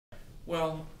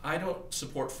Well, I don't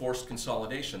support forced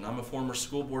consolidation. I'm a former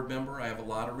school board member. I have a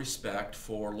lot of respect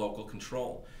for local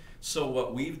control. So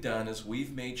what we've done is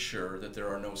we've made sure that there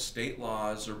are no state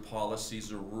laws or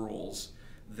policies or rules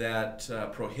that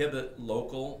prohibit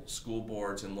local school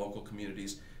boards and local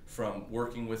communities from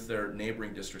working with their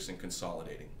neighboring districts and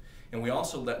consolidating. And we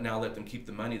also now let them keep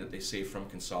the money that they save from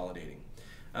consolidating.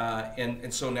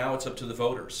 And so now it's up to the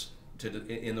voters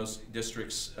in those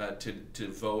districts to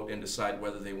vote and decide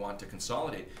whether they want to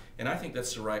consolidate. And I think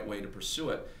that's the right way to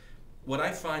pursue it. What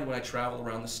I find when I travel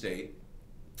around the state,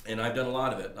 and I've done a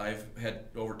lot of it, I've had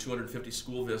over 250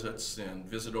 school visits and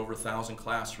visited over 1,000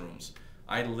 classrooms.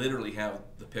 I literally have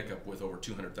the pickup with over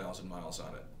 200,000 miles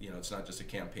on it. You know, it's not just a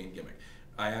campaign gimmick.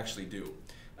 I actually do.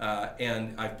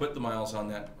 And I've put the miles on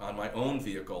my own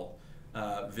vehicle,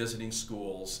 visiting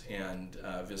schools and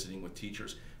visiting with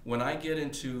teachers. When I get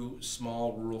into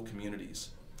small rural communities,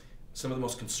 some of the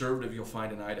most conservative you'll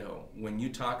find in Idaho, when you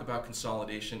talk about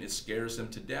consolidation, it scares them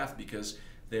to death because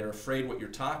they're afraid what you're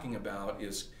talking about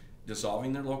is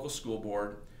dissolving their local school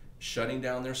board, shutting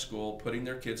down their school, putting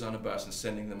their kids on a bus and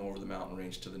sending them over the mountain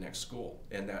range to the next school,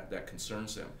 and that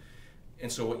concerns them.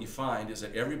 And so what you find is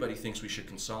that everybody thinks we should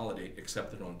consolidate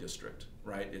except their own district,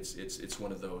 right? It's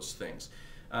one of those things.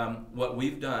 What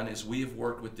we've done is we've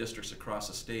worked with districts across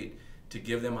the state to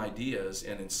give them ideas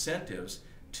and incentives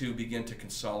to begin to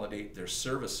consolidate their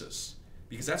services,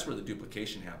 because that's where the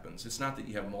duplication happens. It's not that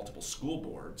you have multiple school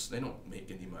boards, they don't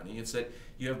make any money. It's that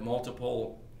you have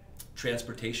multiple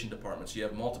transportation departments, you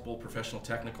have multiple professional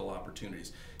technical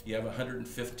opportunities, you have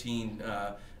 115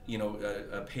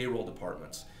 payroll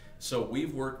departments. So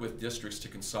we've worked with districts to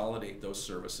consolidate those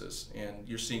services, and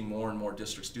you're seeing more and more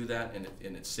districts do that,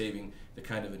 and it's saving the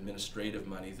kind of administrative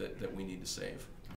money that we need to save.